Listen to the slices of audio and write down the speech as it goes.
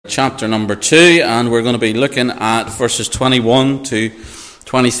chapter number 2, and we're going to be looking at verses 21 to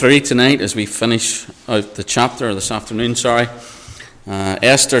 23 tonight as we finish out the chapter, this afternoon,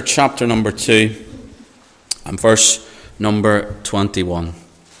 Esther chapter number 2 and verse number 21.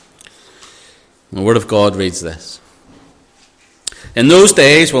 The Word of God reads this. In those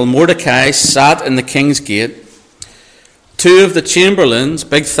days, while Mordecai sat in the king's gate, two of the chamberlains,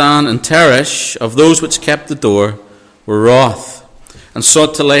 Bigthan and Teresh, of those which kept the door, were wroth, and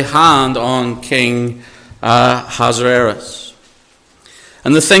sought to lay hand on King Ahasuerus.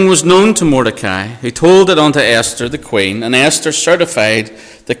 And the thing was known to Mordecai, who told it unto Esther the queen, and Esther certified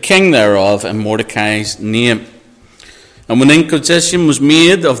the king thereof in Mordecai's name. And when inquisition was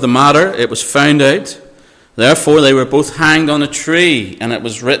made of the matter, it was found out. Therefore they were both hanged on a tree, and it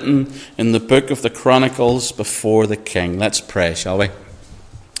was written in the book of the Chronicles before the king. Let's pray, shall we?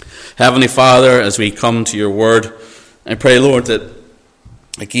 Heavenly Father, as we come to your word, I pray, Lord, that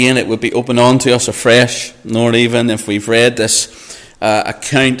again it would be open unto us afresh. Lord, even if we've read this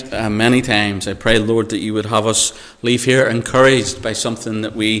account many times, I pray, Lord, that you would have us leave here encouraged by something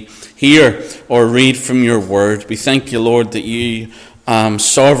that we hear or read from your word. We thank you, Lord, that you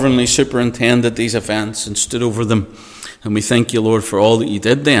sovereignly superintended these events and stood over them. And we thank you, Lord, for all that you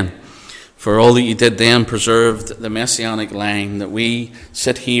did then. For all that you did then preserved the messianic line that we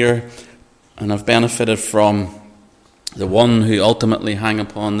sit here and have benefited from, the one who ultimately hung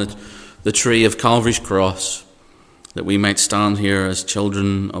upon the tree of Calvary's cross, that we might stand here as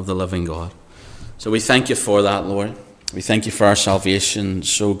children of the living God. So we thank you for that, Lord. We thank you for our salvation,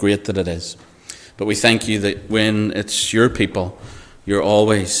 so great that it is. But we thank you that when it's your people, you're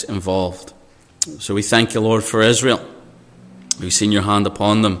always involved. So we thank you, Lord, for Israel. We've seen your hand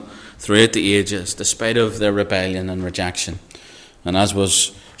upon them throughout the ages, despite of their rebellion and rejection. And as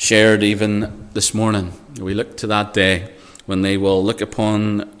was shared even this morning, we look to that day when they will look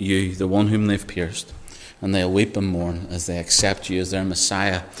upon you, the one whom they've pierced, and they'll weep and mourn as they accept you as their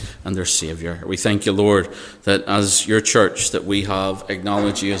Messiah and their Saviour. We thank you, Lord, that as your church, that we have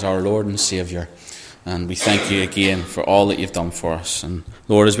acknowledged you as our Lord and Saviour. And we thank you again for all that you've done for us. And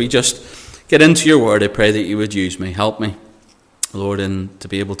Lord, as we just get into your word, I pray that you would use me. Help me, Lord, to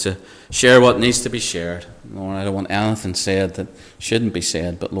be able to share what needs to be shared. Lord, I don't want anything said that shouldn't be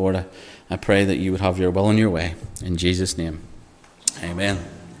said. But Lord, I pray that you would have your will and your way. In Jesus' name, amen.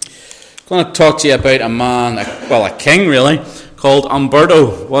 I'm going to talk to you about a man, a king really, called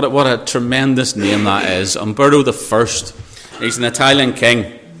Umberto. What a tremendous name that is. Umberto I. He's an Italian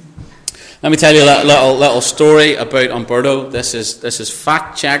king. Let me tell you a little story about Umberto. This is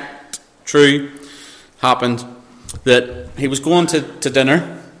fact-checked, true, happened, that he was going to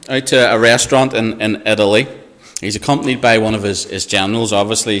dinner out to a restaurant in Italy. He's accompanied by one of his generals.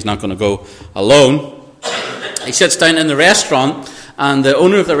 Obviously, he's not going to go alone. He sits down in the restaurant, and the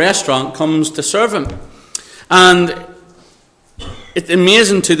owner of the restaurant comes to serve him. And it's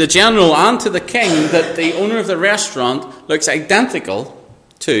amazing to the general and to the king that the owner of the restaurant looks identical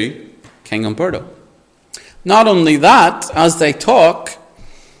to King Umberto. Not only that, as they talk,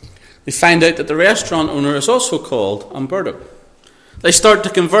 they find out that the restaurant owner is also called Umberto. They start to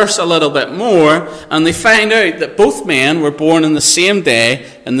converse a little bit more, and they find out that both men were born in the same day,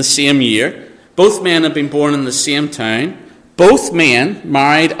 in the same year. Both men had been born in the same town. Both men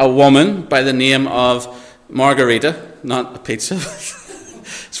married a woman by the name of Margherita, not a pizza.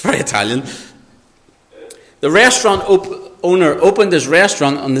 It's very Italian. The restaurant owner opened his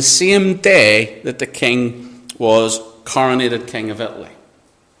restaurant on the same day that the king was coronated king of Italy.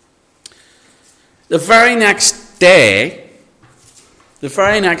 The very next day,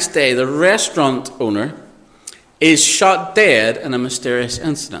 the restaurant owner is shot dead in a mysterious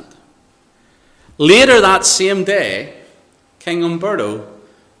incident. Later that same day, King Umberto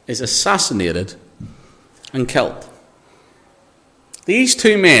is assassinated and killed. These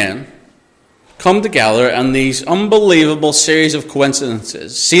two men come together in these unbelievable series of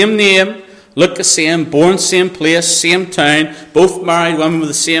coincidences. Same name, look the same, born same place, same town, both married women with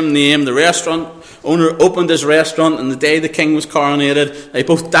the same name. The restaurant owner opened his restaurant on the day the king was coronated. They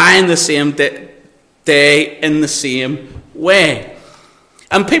both die in the same day in the same way.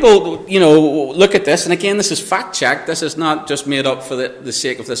 And people, look at this, and again, this is fact-checked. This is not just made up for the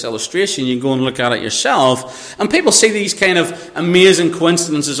sake of this illustration. You can go and look at it yourself. And people see these kind of amazing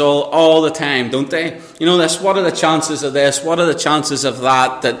coincidences all the time, don't they? What are the chances of this? What are the chances of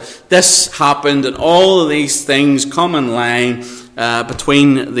that this happened? And all of these things come in line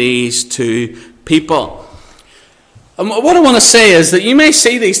between these two people. And what I want to say is that you may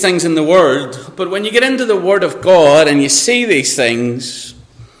see these things in the Word, but when you get into the Word of God and you see these things,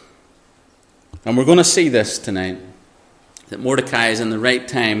 and we're going to see this tonight, that Mordecai is in the right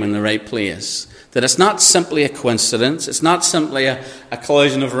time and the right place. That it's not simply a coincidence, it's not simply a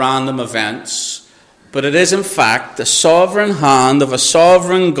collision of random events, but it is in fact the sovereign hand of a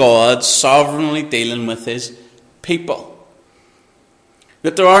sovereign God sovereignly dealing with his people.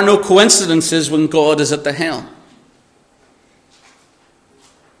 That there are no coincidences when God is at the helm.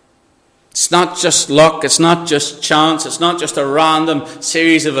 It's not just luck, it's not just chance, it's not just a random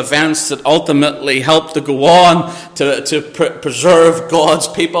series of events that ultimately help to go on to preserve God's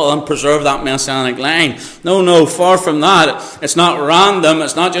people and preserve that messianic line. No, far from that. It's not random,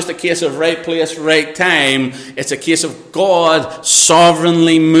 it's not just a case of right place, right time. It's a case of God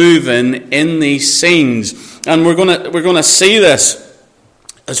sovereignly moving in these scenes. And we're going to see this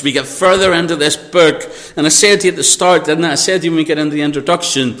as we get further into this book. And I said to you at the start, didn't I? I said to you when we get into the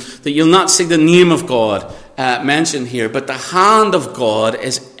introduction that you'll not see the name of God mentioned here, but the hand of God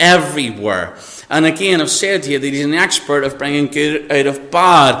is everywhere. And again, I've said to you that he's an expert of bringing good out of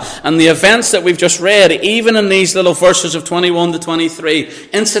bad. And the events that we've just read, even in these little verses of 21 to 23,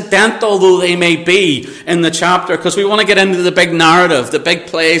 incidental though they may be in the chapter, because we want to get into the big narrative, the big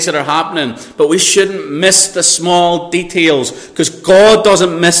plays that are happening, but we shouldn't miss the small details, because God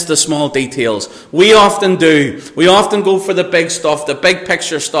doesn't miss the small details. We often do. We often go for the big stuff, the big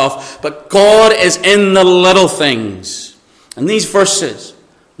picture stuff, but God is in the little things. And these verses,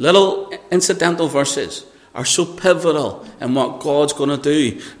 little incidental verses, are so pivotal in what God's going to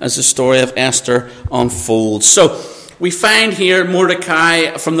do as the story of Esther unfolds. So we find here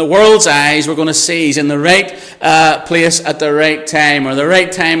Mordecai, from the world's eyes, we're going to see he's in the right place at the right time, or the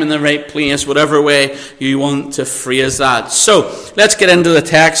right time in the right place, whatever way you want to phrase that. So let's get into the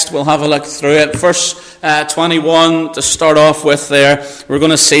text. We'll have a look through it. Verse 21 to start off with there, we're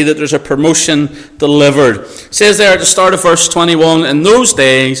going to see that there's a promotion delivered. It says there at the start of verse 21, in those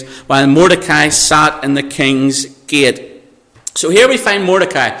days while Mordecai sat in the king's gate. So here we find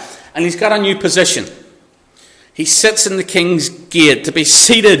Mordecai, and he's got a new position. He sits in the king's gate. To be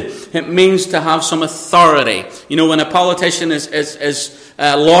seated, it means to have some authority. You know, when a politician is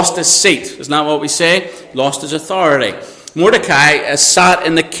lost his seat, isn't that what we say? Lost his authority. Mordecai is sat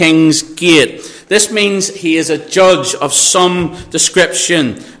in the king's gate. This means he is a judge of some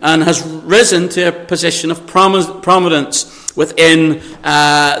description and has risen to a position of prominence within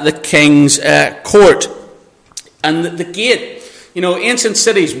the king's court. And the gate, you know, ancient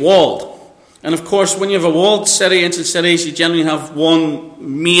cities walled. And of course, when you have a walled city, ancient cities, you generally have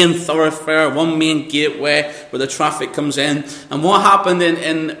one main thoroughfare, one main gateway where the traffic comes in. And what happened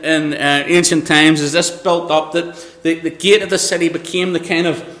in ancient times is this built up that the gate of the city became the kind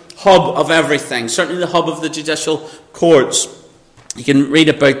of hub of everything, certainly the hub of the judicial courts. You can read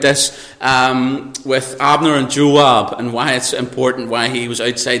about this with Abner and Joab and why it's important, why he was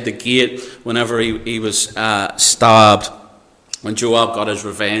outside the gate whenever he was stabbed, when Joab got his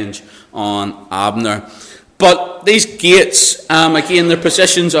revenge on Abner. But these gates, again, they're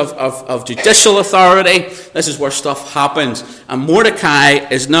positions of judicial authority. This is where stuff happens. And Mordecai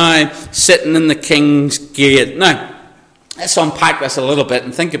is now sitting in the king's gate. Now, let's unpack this a little bit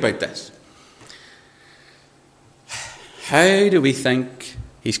and think about this. How do we think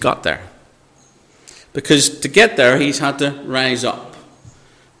he's got there? Because to get there, he's had to rise up.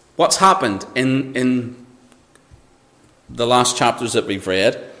 What's happened in the last chapters that we've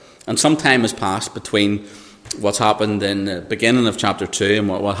read, and some time has passed between what's happened in the beginning of chapter 2 and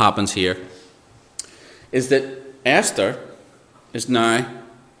what happens here, is that Esther is now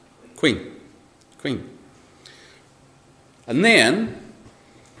queen. And then,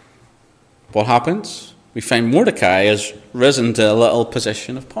 what happens? We find Mordecai has risen to a little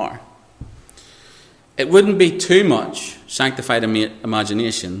position of power. It wouldn't be too much sanctified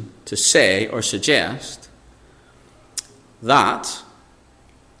imagination to say or suggest that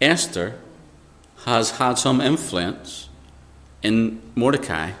Esther has had some influence in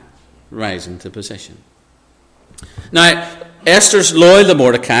Mordecai rising to position. Now, Esther's loyal to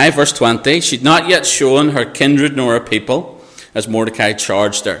Mordecai, verse 20. She'd not yet shown her kindred nor her people, as Mordecai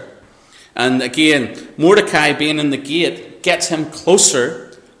charged her. And again, Mordecai being in the gate gets him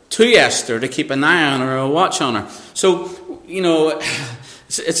closer to Esther to keep an eye on her, or a watch on her. So, you know,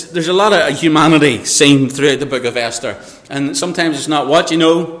 there's a lot of humanity seen throughout the book of Esther. And sometimes it's not what you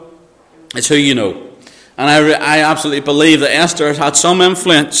know, it's who you know. And I absolutely believe that Esther has had some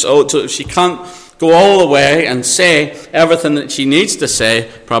influence, so she can't go all the way and say everything that she needs to say,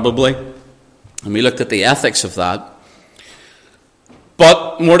 probably. And we looked at the ethics of that.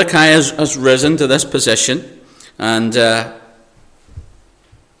 But Mordecai has risen to this position and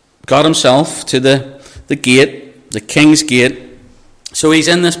got himself to the gate, the king's gate. So he's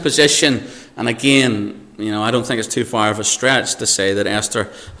in this position, and again, I don't think it's too far of a stretch to say that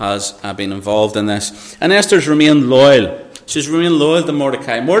Esther has been involved in this. And Esther's remained loyal. She's remained loyal to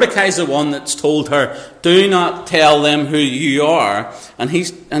Mordecai. Mordecai's the one that's told her, do not tell them who you are. And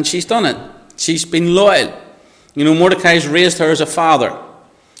she's done it. She's been loyal. Mordecai's raised her as a father.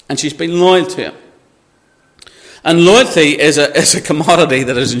 And she's been loyal to him. And loyalty is a commodity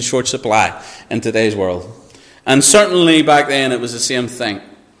that is in short supply in today's world. And certainly back then it was the same thing.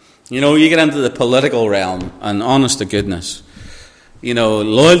 You get into the political realm, and honest to goodness,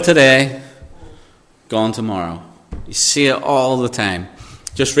 loyal today, gone tomorrow. You see it all the time.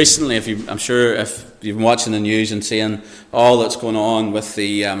 Just recently, I'm sure if you've been watching the news and seeing all that's going on with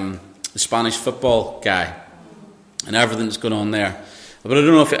the Spanish football guy and everything that's going on there. But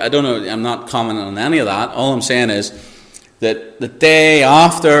I don't know. I'm not commenting on any of that. All I'm saying is that the day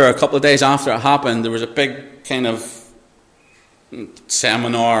after, a couple of days after it happened, there was a big kind of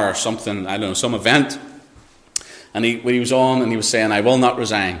seminar or something. I don't know, some event. And he was on and he was saying, I will not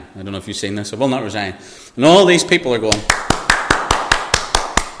resign. I don't know if you've seen this. I will not resign. And all these people are going,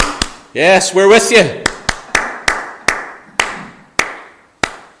 yes, we're with you.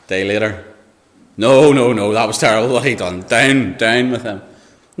 Day later, no, that was terrible what he done. Down with him.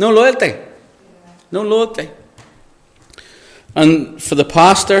 No loyalty. And for the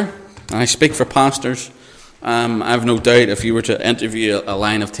pastor, and I speak for pastors, I have no doubt if you were to interview a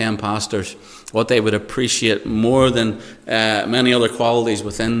line of 10 pastors, what they would appreciate more than many other qualities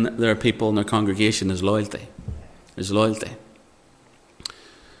within their people and their congregation is loyalty.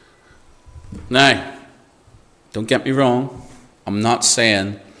 Now, don't get me wrong. I'm not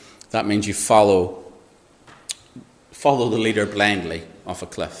saying that means you follow the leader blindly off a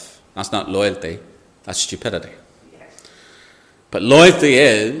cliff. That's not loyalty. That's stupidity. But loyalty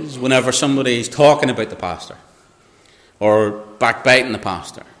is whenever somebody's talking about the pastor or backbiting the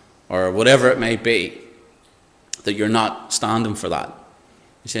pastor or whatever it may be, that you're not standing for that.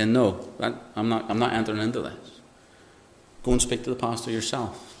 You're saying, no, I'm not entering into this. Go and speak to the pastor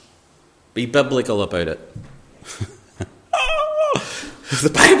yourself. Be biblical about it. The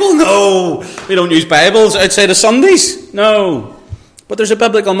Bible? No. We don't use Bibles outside of Sundays. No. But there's a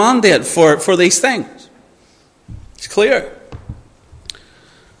biblical mandate for these things. It's clear.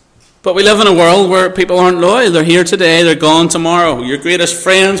 But we live in a world where people aren't loyal. They're here today, they're gone tomorrow. Your greatest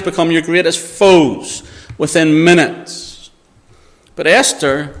friends become your greatest foes within minutes. But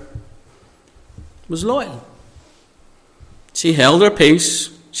Esther was loyal. She held her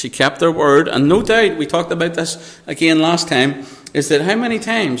peace, she kept her word, and no doubt, we talked about this again last time, is that how many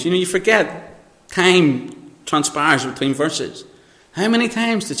times, you forget time transpires between verses. How many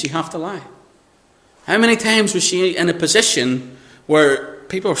times did she have to lie? How many times was she in a position where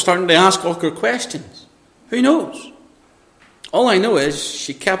people are starting to ask awkward questions? Who knows? All I know is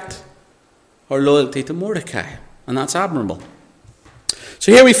she kept her loyalty to Mordecai, and that's admirable.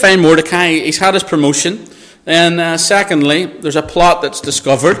 So here we find Mordecai. He's had his promotion. And secondly, there's a plot that's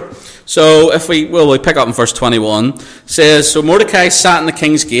discovered. So if we pick up in verse 21. It says, so Mordecai sat in the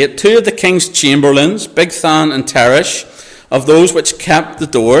king's gate. 2 of the king's chamberlains, Bigthan and Teresh, of those which kept the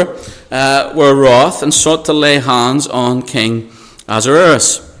door, were wroth and sought to lay hands on King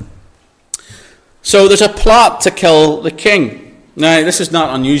Ahasuerus. So there's a plot to kill the king. Now, this is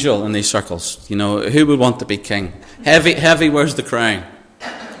not unusual in these circles. Who would want to be king? Heavy wears the crown.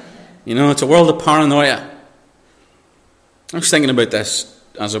 It's a world of paranoia. I was thinking about this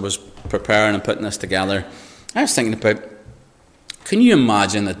as I was preparing and putting this together. I was thinking about, can you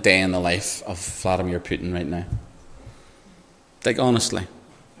imagine a day in the life of Vladimir Putin right now? Like, honestly.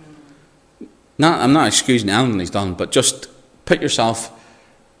 I'm not excusing anything he's done, but just put yourself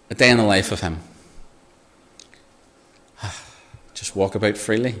a day in the life of him. Just walk about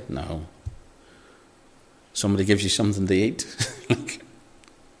freely? No. Somebody gives you something to eat?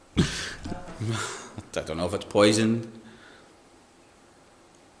 I don't know if it's poisoned.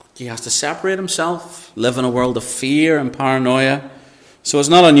 He has to separate himself, live in a world of fear and paranoia. So it's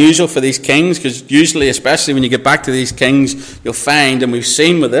not unusual for these kings, because usually, especially when you get back to these kings, you'll find, and we've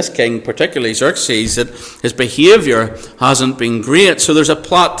seen with this king, particularly Xerxes, that his behaviour hasn't been great. So there's a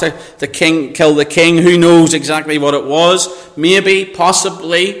plot to kill the king. Who knows exactly what it was? Maybe,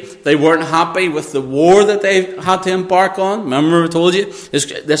 possibly, they weren't happy with the war that they had to embark on. Remember I told you,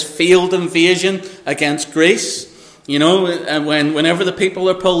 this failed invasion against Greece. And whenever the people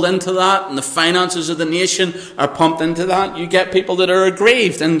are pulled into that and the finances of the nation are pumped into that, you get people that are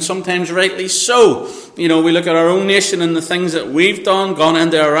aggrieved, and sometimes rightly so. We look at our own nation and the things that we've done, gone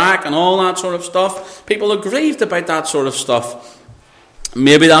into Iraq and all that sort of stuff. People are aggrieved about that sort of stuff.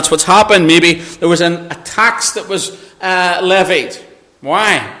 Maybe that's what's happened. Maybe there was a tax that was levied.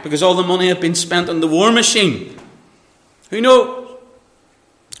 Why? Because all the money had been spent on the war machine. Who knows?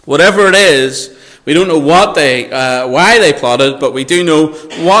 Whatever it is, we don't know why they plotted, but we do know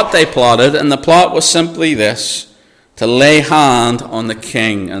what they plotted, and the plot was simply this: to lay hand on the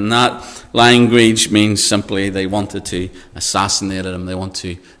king. And that language means simply they wanted to assassinate him, they want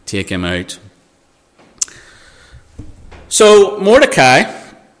to take him out. So Mordecai,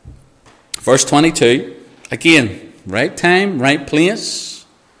 verse 22, again, right time, right place,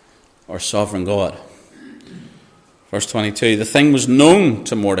 or sovereign God. Verse 22, the thing was known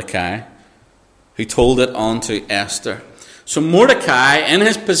to Mordecai, who told it on to Esther. So Mordecai, in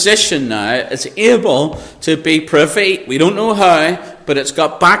his position now, is able to be privy. We don't know how, but it's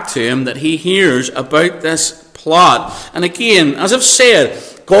got back to him that he hears about this plot. And again, as I've said,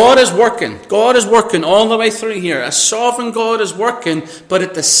 God is working. God is working all the way through here. A sovereign God is working, but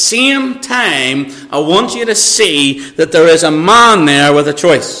at the same time, I want you to see that there is a man there with a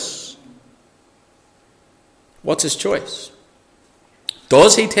choice. What's his choice?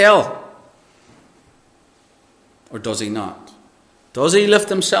 Does he tell? Or does he not? Does he lift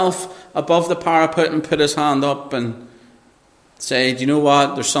himself above the parapet and put his hand up and say, do you know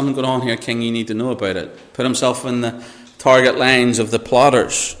what? There's something going on here, King. You need to know about it. Put himself in the target lines of the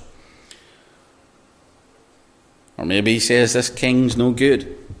plotters. Or maybe he says, this king's no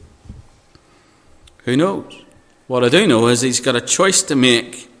good. Who knows? What I do know is he's got a choice to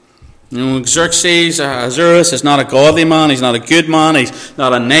make. You know, Xerxes, Ahasuerus is not a godly man. He's not a good man. He's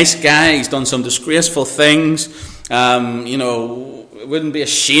not a nice guy. He's done some disgraceful things. It wouldn't be a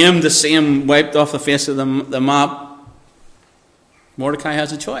shame to see him wiped off the face of the map. Mordecai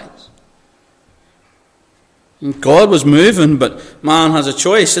has a choice. And God was moving, but man has a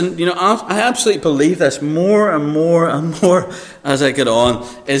choice. And, I absolutely believe this more and more and more as I get on,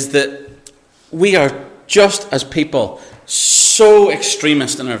 is that we are just as people so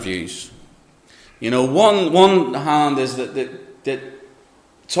extremist in our views. One hand is that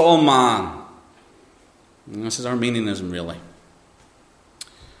it's all man. And this is Arminianism, really.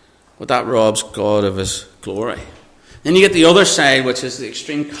 But that robs God of his glory. Then you get the other side, which is the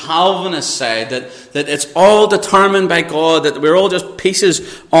extreme Calvinist side, that it's all determined by God, that we're all just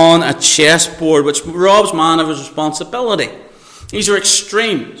pieces on a chessboard, which robs man of his responsibility. These are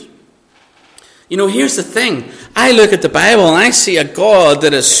extremes. Here's the thing. I look at the Bible and I see a God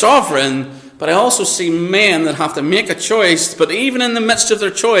that is sovereign, but I also see men that have to make a choice, but even in the midst of their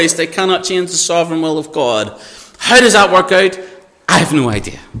choice, they cannot change the sovereign will of God. How does that work out? I have no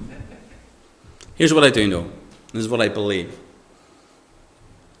idea. Here's what I do know. This is what I believe.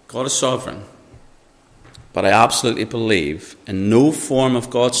 God is sovereign, but I absolutely believe in no form of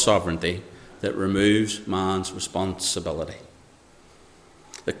God's sovereignty that removes man's responsibility.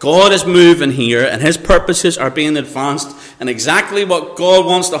 That God is moving here and his purposes are being advanced, and exactly what God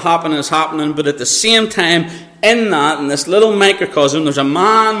wants to happen is happening, but at the same time, in this little microcosm, there's a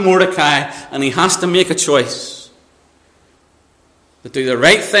man, Mordecai, and he has to make a choice. To do the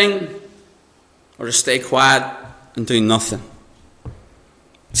right thing or to stay quiet and do nothing.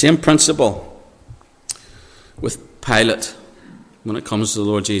 Same principle with Pilate when it comes to the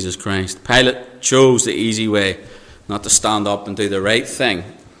Lord Jesus Christ. Pilate chose the easy way, not to stand up and do the right thing.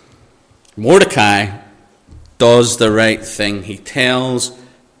 Mordecai does the right thing. He tells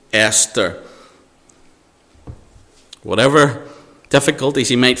Esther, whatever difficulties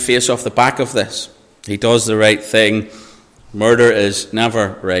he might face off the back of this, he does the right thing. Murder is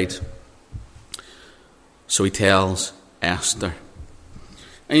never right. So he tells Esther.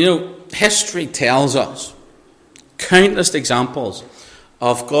 And history tells us countless examples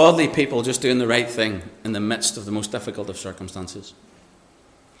of godly people just doing the right thing in the midst of the most difficult of circumstances.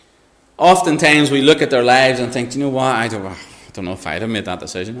 Oftentimes we look at their lives and think, do you know what? I don't know if I'd have made that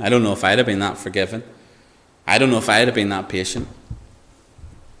decision. I don't know if I'd have been that forgiving. I don't know if I'd have been that patient.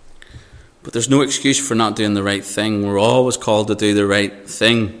 But there's no excuse for not doing the right thing. We're always called to do the right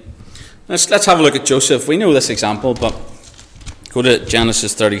thing. Let's have a look at Joseph. We know this example, but go to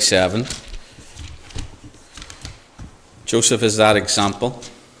Genesis 37. Joseph is that example.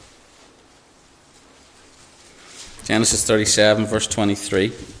 Genesis 37, verse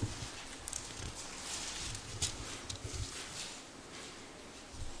 23.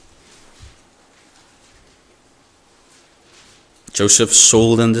 Joseph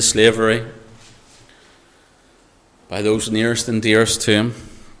sold into slavery by those nearest and dearest to him,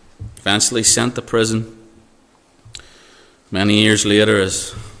 eventually sent to prison. Many years later,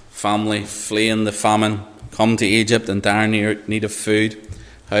 his family fleeing the famine come to Egypt and dire need of food.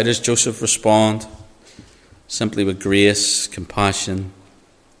 How does Joseph respond? Simply with grace, compassion,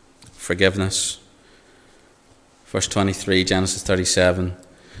 forgiveness. Verse 23, Genesis 37.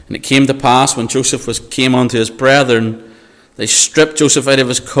 And it came to pass, when Joseph came unto his brethren, they stripped Joseph out of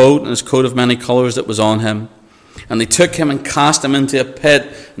his coat, and his coat of many colours that was on him. And they took him and cast him into a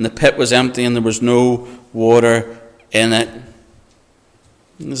pit, and the pit was empty, and there was no water in it.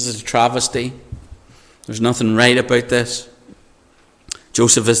 And this is a travesty. There's nothing right about this.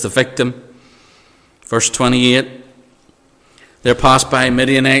 Joseph is the victim. Verse 28. There passed by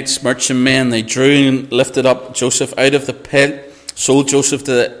Midianites, merchantmen. They drew and lifted up Joseph out of the pit, sold Joseph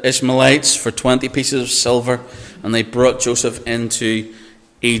to the Ishmaelites for 20 pieces of silver, and they brought Joseph into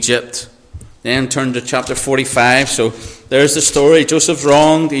Egypt. Then turn to chapter 45. So there's the story. Joseph's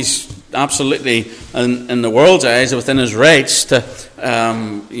wronged. He's absolutely, in the world's eyes, within his rights to,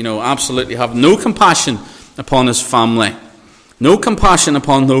 absolutely have no compassion upon his family. No compassion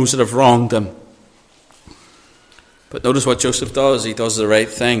upon those that have wronged him. But notice what Joseph does. He does the right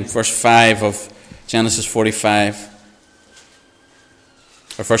thing. Verse 5 of Genesis 45.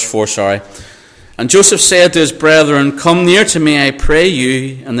 Or verse 4, sorry. And Joseph said to his brethren, Come near to me, I pray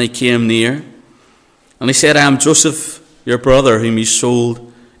you. And they came near. And he said, I am Joseph, your brother, whom you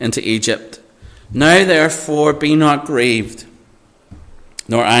sold into Egypt. Now therefore be not grieved,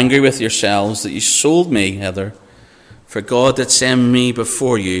 nor angry with yourselves that you sold me hither. For God did send me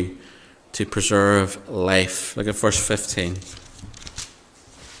before you to preserve life. Look at verse 15.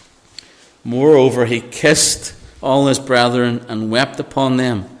 Moreover, he kissed all his brethren and wept upon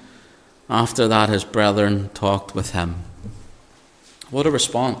them. After that, his brethren talked with him. What a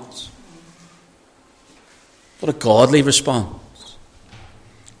response. What a godly response.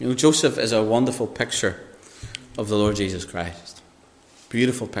 Joseph is a wonderful picture of the Lord Jesus Christ.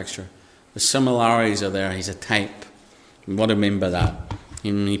 Beautiful picture. The similarities are there. He's a type. And what do I mean by that?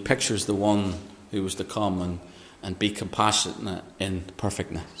 He pictures the one who was to come and be compassionate in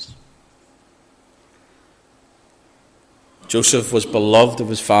perfectness. Joseph was beloved of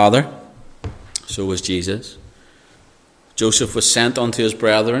his father. So was Jesus. Joseph was sent unto his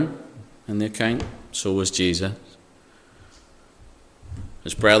brethren in the account. So was Jesus.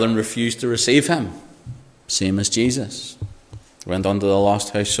 His brethren refused to receive him. Same as Jesus. Went unto the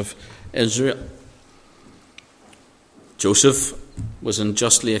lost house of Israel. Joseph was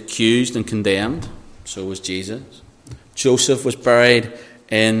unjustly accused and condemned. So was Jesus. Joseph was buried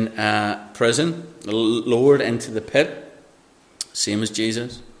in prison, lowered into the pit. Same as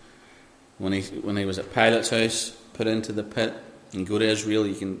Jesus. When he was at Pilate's house, put into the pit, and go to Israel,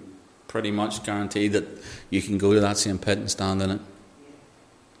 you can pretty much guarantee that you can go to that same pit and stand in it.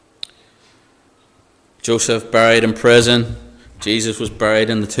 Joseph buried in prison. Jesus was buried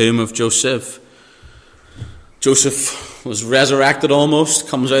in the tomb of Joseph. Joseph was resurrected almost,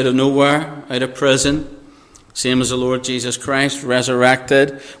 comes out of nowhere, out of prison. Same as the Lord Jesus Christ,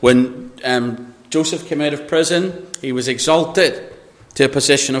 resurrected. When Joseph came out of prison, he was exalted to a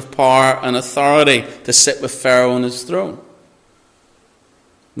position of power and authority to sit with Pharaoh on his throne.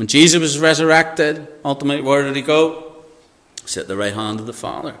 When Jesus was resurrected, ultimately where did he go? Sit at the right hand of the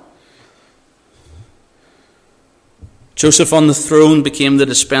Father. Joseph on the throne became the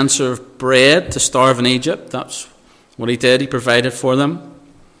dispenser of bread to starve in Egypt. That's what he did. He provided for them.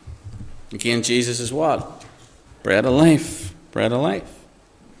 Again, Jesus is what? Bread of life. Bread of life.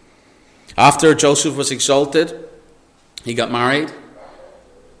 After Joseph was exalted, he got married.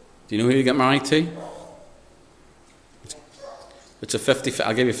 Do you know who he got married to? It's a 50.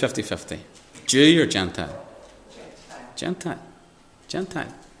 I'll give you 50-50. Jew or Gentile? Gentile.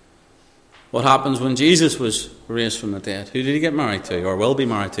 What happens when Jesus was raised from the dead? Who did he get married to, or will be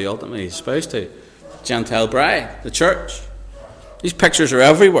married to, ultimately? He's supposed to. Gentile bride, the church. These pictures are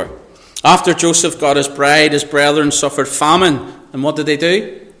everywhere. After Joseph got his bride, his brethren suffered famine. And what did they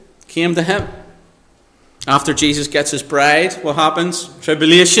do? Came to him. After Jesus gets his bride, what happens?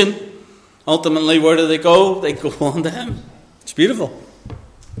 Tribulation. Ultimately, where do they go? They go on to him. It's beautiful.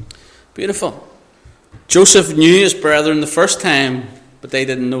 Beautiful. Joseph knew his brethren the first time, but they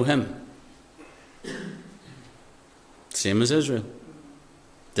didn't know him. Same as Israel.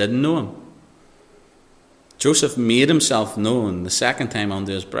 Didn't know him. Joseph made himself known the second time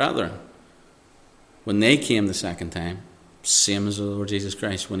unto his brethren. When they came the second time, same as the Lord Jesus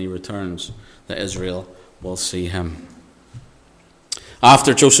Christ, when he returns, that Israel will see him.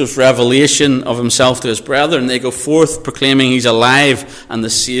 After Joseph's revelation of himself to his brethren, they go forth proclaiming he's alive and the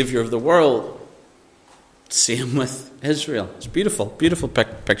Saviour of the world. Same with Israel. It's beautiful, beautiful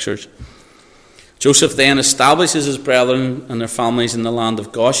pictures. Joseph then establishes his brethren and their families in the land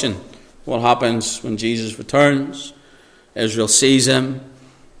of Goshen. What happens when Jesus returns? Israel sees him.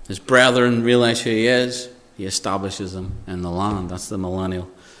 His brethren realize who he is. He establishes them in the land. That's the millennial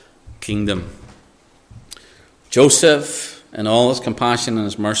kingdom. Joseph, in all his compassion and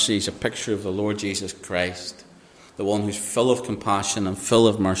his mercy, is a picture of the Lord Jesus Christ, the one who's full of compassion and full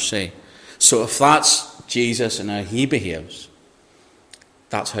of mercy. So if that's Jesus and how he behaves,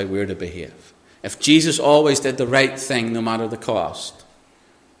 that's how we're to behave. If Jesus always did the right thing no matter the cost,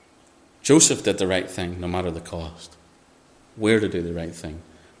 Joseph did the right thing no matter the cost, we're to do the right thing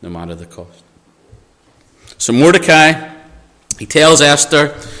no matter the cost. So Mordecai, he tells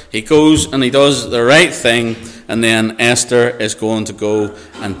Esther, he goes and he does the right thing, and then Esther is going to go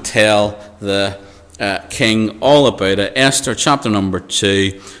and tell the king all about it. Esther chapter number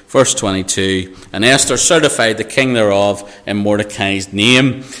 2, verse 22. And Esther certified the king thereof in Mordecai's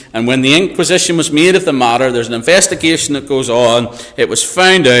name. And when the inquisition was made of the matter, there's an investigation that goes on. It was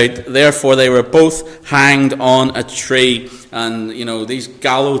found out, therefore they were both hanged on a tree. And, these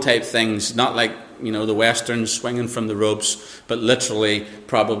gallows type things, not like, the westerns swinging from the ropes, but literally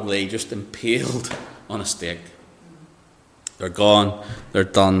probably just impaled on a stake. They're gone, they're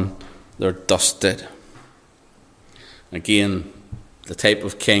done, they're dusted. Again, the type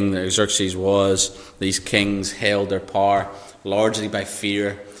of king that Xerxes was, these kings held their power largely by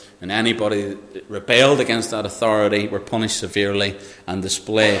fear, and anybody that rebelled against that authority were punished severely and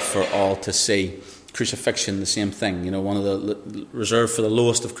displayed for all to see. Crucifixion, the same thing, one of the reserved for the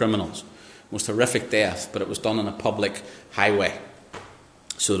lowest of criminals. Most horrific death, but it was done on a public highway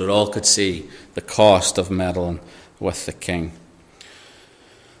so that all could see the cost of meddling with the king.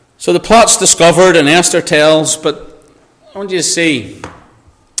 So the plot's discovered, and Esther tells, but I want you to see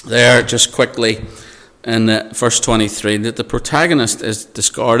there just quickly in verse 23 that the protagonist is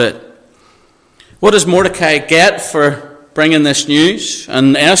discarded. What does Mordecai get for bringing this news?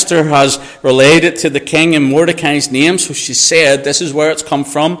 And Esther has relayed it to the king in Mordecai's name, so she said this is where it's come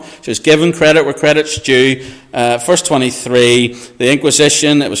from. She's given credit where credit's due. Verse 23, the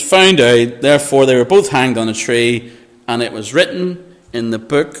inquisition, it was found out, therefore they were both hanged on a tree, and it was written in the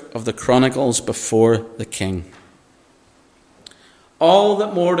book of the Chronicles before the king. All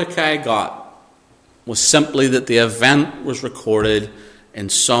that Mordecai got was simply that the event was recorded in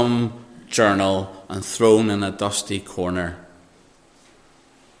some journal and thrown in a dusty corner.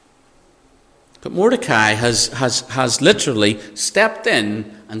 But Mordecai has literally stepped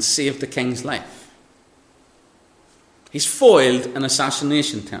in and saved the king's life. He's foiled an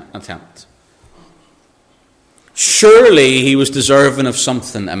assassination attempt. Surely he was deserving of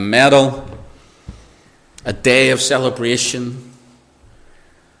something, a medal, a day of celebration,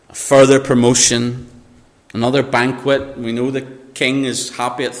 a further promotion, another banquet. We know the king is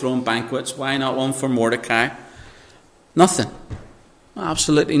happy at throwing banquets. Why not one for Mordecai? Nothing.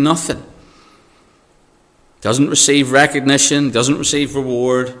 Absolutely nothing. Doesn't receive recognition, doesn't receive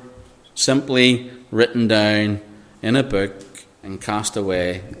reward, simply written down in a book and cast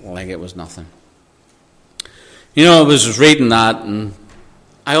away like it was nothing. I was reading that, and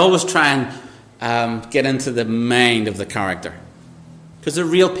I always try and get into the mind of the character, because they're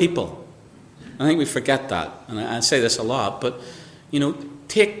real people. I think we forget that, and I say this a lot, but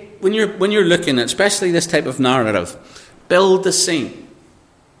take when you're looking at especially this type of narrative, build the scene.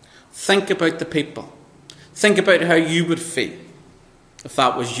 Think about the people. Think about how you would feel if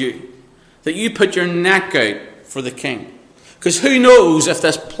that was you. That you put your neck out for the king. Because who knows if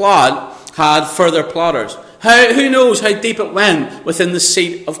this plot had further plotters? Who knows how deep it went within the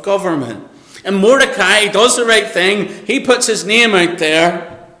seat of government? And Mordecai does the right thing. He puts his name out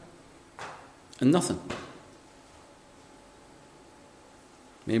there. And nothing.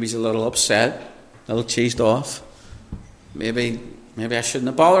 Maybe he's a little upset. A little cheesed off. Maybe I shouldn't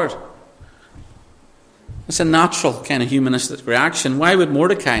have bothered. It's a natural kind of humanistic reaction. Why would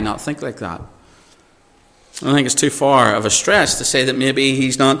Mordecai not think like that? I don't think it's too far of a stretch to say that maybe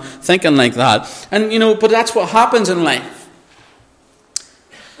he's not thinking like that. And, but that's what happens in life.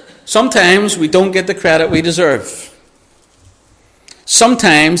 Sometimes we don't get the credit we deserve.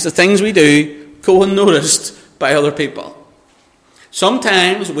 Sometimes the things we do go unnoticed by other people.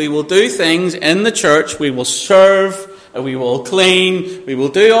 Sometimes we will do things in the church, we will serve, we will clean, we will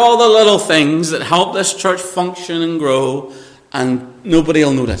do all the little things that help this church function and grow, and nobody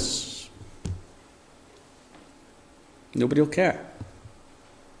will notice. Nobody will care.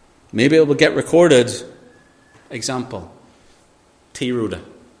 Maybe it will get recorded. Example, T. Rhoda.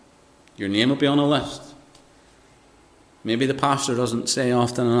 Your name will be on a list. Maybe the pastor doesn't say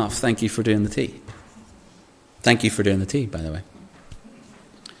often enough, thank you for doing the tea. Thank you for doing the tea, by the way.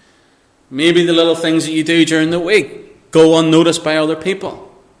 Maybe the little things that you do during the week go unnoticed by other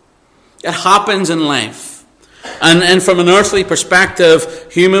people. It happens in life. And from an earthly perspective,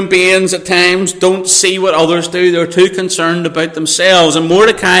 human beings at times don't see what others do. They're too concerned about themselves. And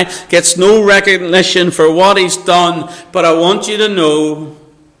Mordecai gets no recognition for what he's done. But I want you to know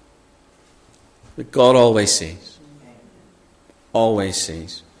that God always sees. Always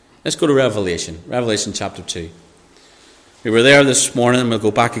sees. Let's go to Revelation. Revelation chapter 2. We were there this morning and we'll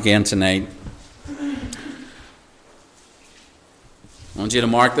go back again tonight. I want you to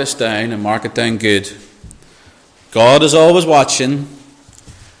mark this down and mark it down good. God is always watching,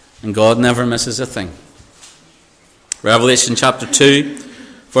 and God never misses a thing. Revelation chapter 2,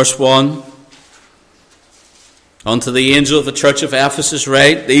 verse 1. Unto the angel of the church of Ephesus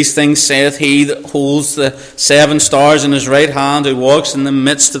write, These things saith he that holds the 7 stars in his right hand, who walks in the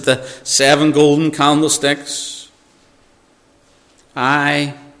midst of the 7 golden candlesticks.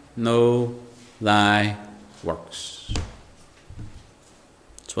 I know thy works.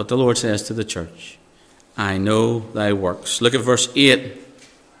 That's what the Lord says to the church. I know thy works. Look at verse 8.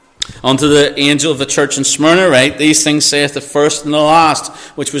 Unto the angel of the church in Smyrna write, These things saith the first and the last,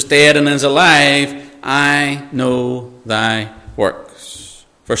 which was dead and is alive. I know thy works.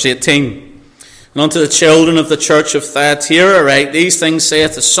 Verse 18. And unto the children of the church of Thyatira write, These things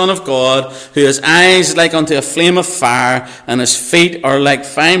saith the Son of God, who has eyes like unto a flame of fire, and his feet are like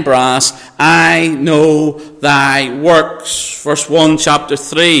fine brass. I know thy works. Verse 1, chapter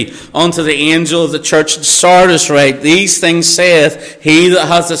 3. Unto the angel of the church in Sardis write, These things saith he that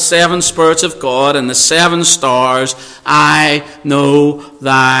hath the 7 spirits of God and the 7 stars. I know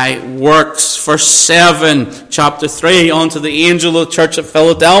thy works. Verse 7, chapter 3. Unto the angel of the church of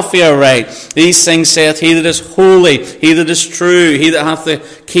Philadelphia write, These things saith he that is holy, he that is true, he that hath the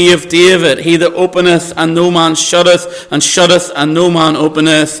key of David, he that openeth and no man shutteth, and shutteth and no man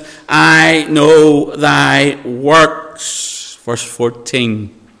openeth. I know thy works. Verse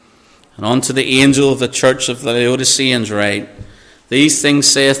 14. And unto the angel of the church of the Laodiceans write, These things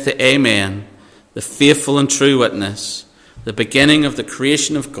saith the Amen, the faithful and true witness, the beginning of the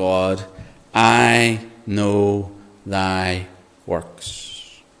creation of God. I know thy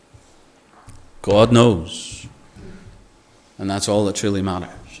works. God knows. And that's all that truly matters.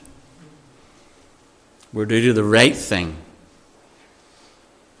 We're to do the right thing.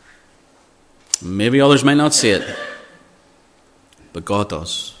 Maybe others might not see it, but God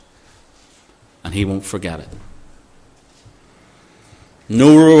does. And he won't forget it.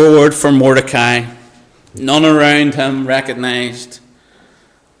 No reward for Mordecai. None around him recognized.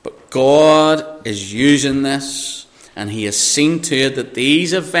 But God is using this, and he has seen to it that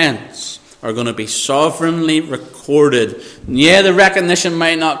these events are going to be sovereignly recorded. Yeah, the recognition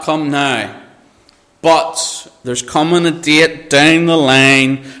might not come now, but there's coming a date down the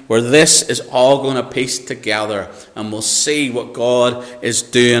line where this is all going to piece together, and we'll see what God is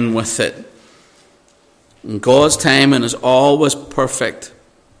doing with it. And God's timing is always perfect.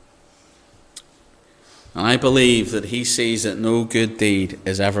 And I believe that he sees that no good deed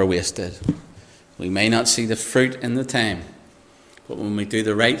is ever wasted. We may not see the fruit in the time, but when we do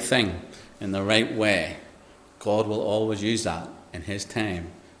the right thing in the right way, God will always use that in his time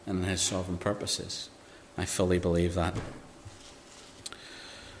and in his sovereign purposes. I fully believe that.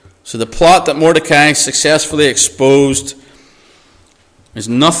 So the plot that Mordecai successfully exposed is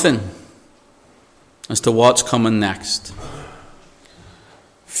nothing as to what's coming next.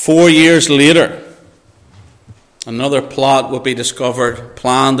 4 years later, another plot will be discovered,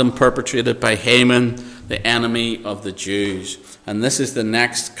 planned and perpetrated by Haman, the enemy of the Jews. And this is the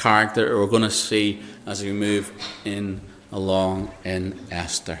next character we're going to see as we move in along in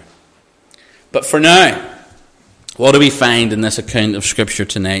Esther. But for now, what do we find in this account of Scripture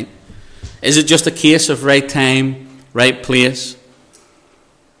tonight? Is it just a case of right time, right place?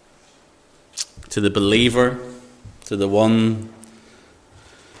 To the believer, to the one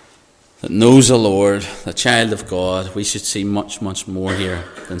that knows the Lord, the child of God, we should see much, much more here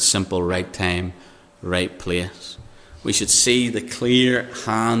than simple right time, right place. We should see the clear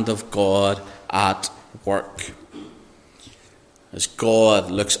hand of God at work as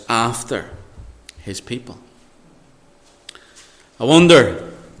God looks after his people. I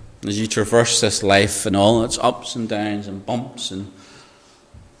wonder, as you traverse this life and all its ups and downs and bumps and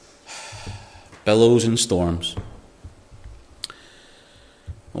billows and storms,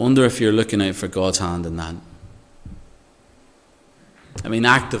 I wonder if you're looking out for God's hand in that. I mean,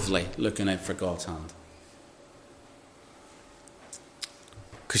 actively looking out for God's hand.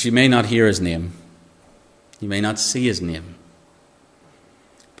 Because you may not hear his name. You may not see his name.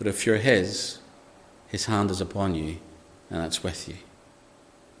 But if you're his hand is upon you, and it's with you.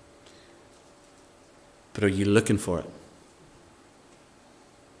 But are you looking for it?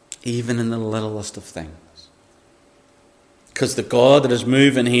 Even in the littlest of things. Because the God that is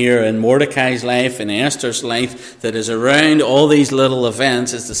moving here in Mordecai's life, in Esther's life, that is around all these little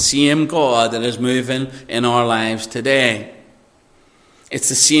events, is the same God that is moving in our lives today. It's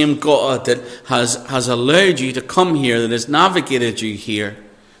the same God that has allowed you to come here, that has navigated you here,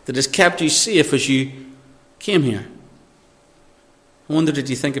 that has kept you safe as you came here. I wonder, did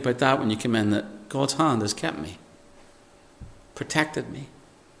you think about that when you came in, that God's hand has kept me, protected me?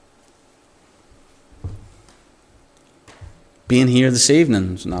 Being here this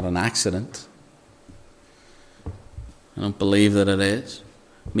evening is not an accident. I don't believe that it is.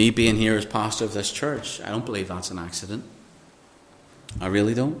 Me being here as pastor of this church, I don't believe that's an accident. I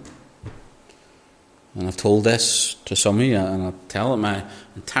really don't. And I've told this to some of you, and I tell them my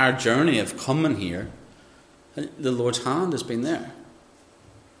entire journey of coming here, the Lord's hand has been there.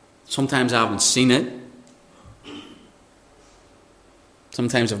 Sometimes I haven't seen it.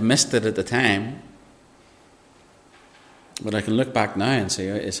 Sometimes I've missed it at the time. But I can look back now and say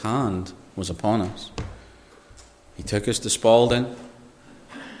His hand was upon us. He took us to Spalding.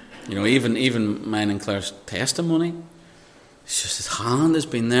 You know, even mine and Claire's testimony, it's just His hand has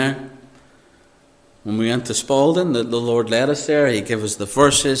been there. When we went to Spalding, the Lord led us there. He gave us the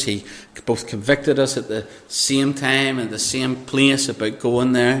verses. He both convicted us at the same time and the same place about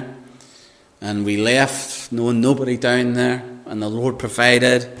going there. And we left knowing nobody down there. And the Lord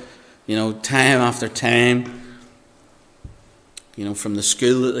provided, you know, time after time. You know, from the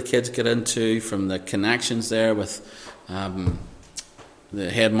school that the kids get into, from the connections there with the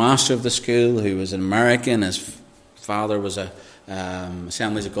headmaster of the school, who was an American. His father was a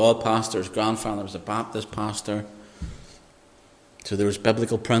Assemblies of God pastor. His grandfather was a Baptist pastor. So there was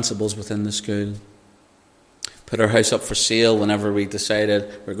biblical principles within the school. Put our house up for sale whenever we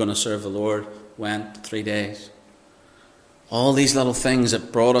decided we're going to serve the Lord. Went 3 days. All these little things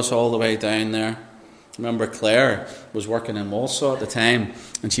that brought us all the way down there. Remember, Claire was working in Walsall at the time,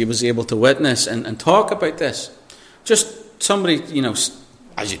 and she was able to witness and talk about this. Just somebody, you know,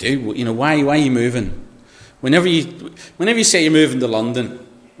 as you do, you know, why are you moving? Whenever you say you're moving to London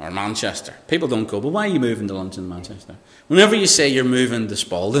or Manchester, people don't go, but why are you moving to London and Manchester? Whenever you say you're moving to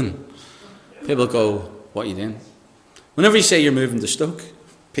Spalding, people go, what are you doing? Whenever you say you're moving to Stoke,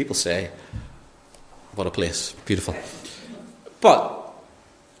 people say, what a place, beautiful. But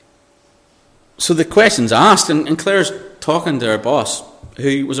so the question's asked, and Claire's talking to her boss,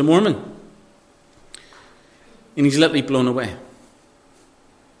 who was a Mormon. And he's literally blown away.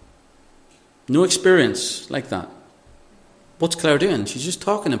 No experience like that. What's Claire doing? She's just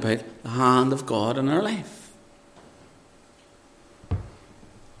talking about the hand of God in her life.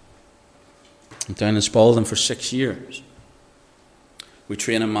 I'm down in Spalding for 6 years. We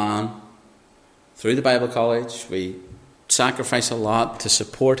train a man through the Bible college. We sacrifice a lot to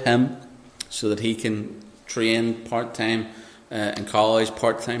support him, so that he can train part-time in college,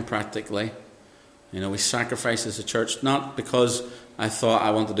 part-time practically. You know, we sacrifice as a church, not because I thought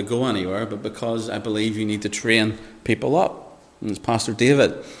I wanted to go anywhere, but because I believe you need to train people up. And as Pastor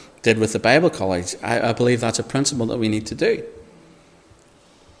David did with the Bible college, I believe that's a principle that we need to do.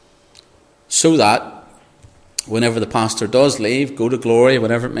 So that whenever the pastor does leave, go to glory,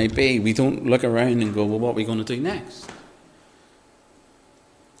 whatever it may be, we don't look around and go, well, what are we going to do next?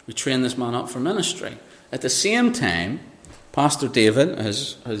 We train this man up for ministry. At the same time, Pastor David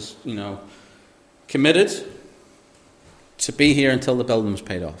has you know, committed to be here until the building's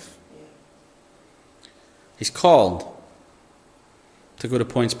paid off. He's called to go to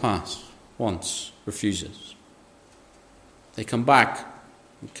Points Pass once, refuses. They come back,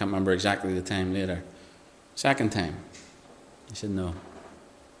 I can't remember exactly the time later. Second time, he said no.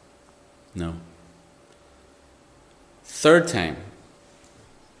 No. Third time,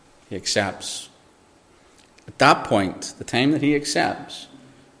 he accepts. At that point, the time that he accepts,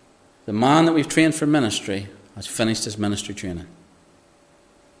 the man that we've trained for ministry has finished his ministry training.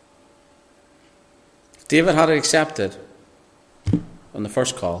 If David had accepted on the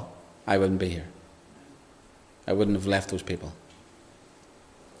first call, I wouldn't be here. I wouldn't have left those people.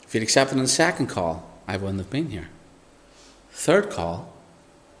 If he'd accepted on the second call, I wouldn't have been here. Third call,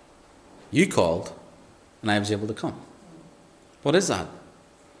 you called, and I was able to come. What is that?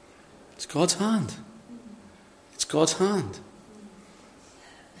 It's God's hand. It's God's hand.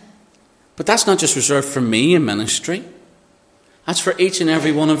 But that's not just reserved for me in ministry. That's for each and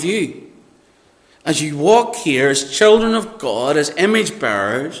every one of you. As you walk here as children of God, as image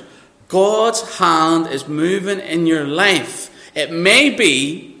bearers, God's hand is moving in your life. It may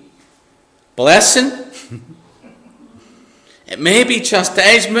be blessing. It may be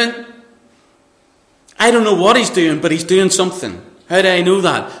chastisement. I don't know what he's doing, but he's doing something. How do I know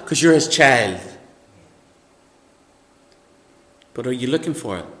that? Because you're his child. But are you looking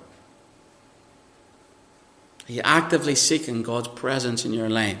for it? Are you actively seeking God's presence in your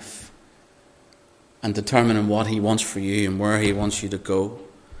life and determining what He wants for you and where He wants you to go?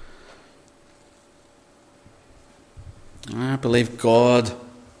 I believe God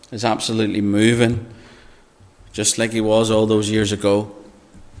is absolutely moving, just like He was all those years ago.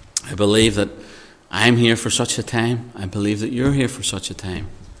 I believe that I'm here for such a time. I believe that you're here for such a time.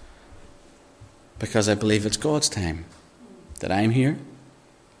 Because I believe it's God's time. That I'm here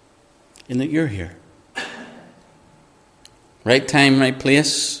and that you're here. Right time, right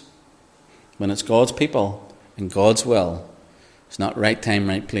place. When it's God's people and God's will, it's not right time,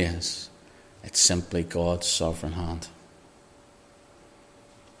 right place. It's simply God's sovereign hand.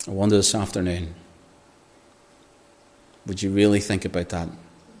 I wonder this afternoon, would you really think about that?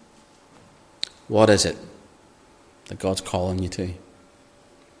 What is it that God's calling you to?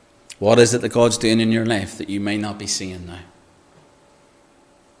 What is it that God's doing in your life that you may not be seeing now?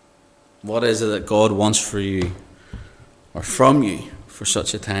 What is it that God wants for you or from you for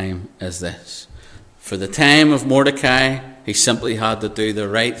such a time as this? For the time of Mordecai, he simply had to do the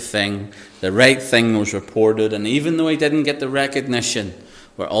right thing. The right thing was reported, and even though he didn't get the recognition,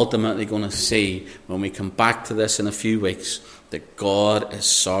 we're ultimately going to see when we come back to this in a few weeks that God is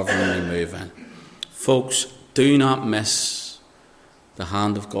sovereignly moving. Folks, do not miss the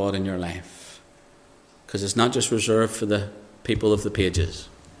hand of God in your life, because it's not just reserved for the people of the pages,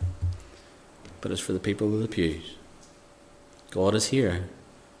 but it's for the people of the pews. God is here.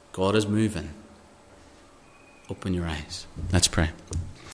 God is moving. Open your eyes. Let's pray.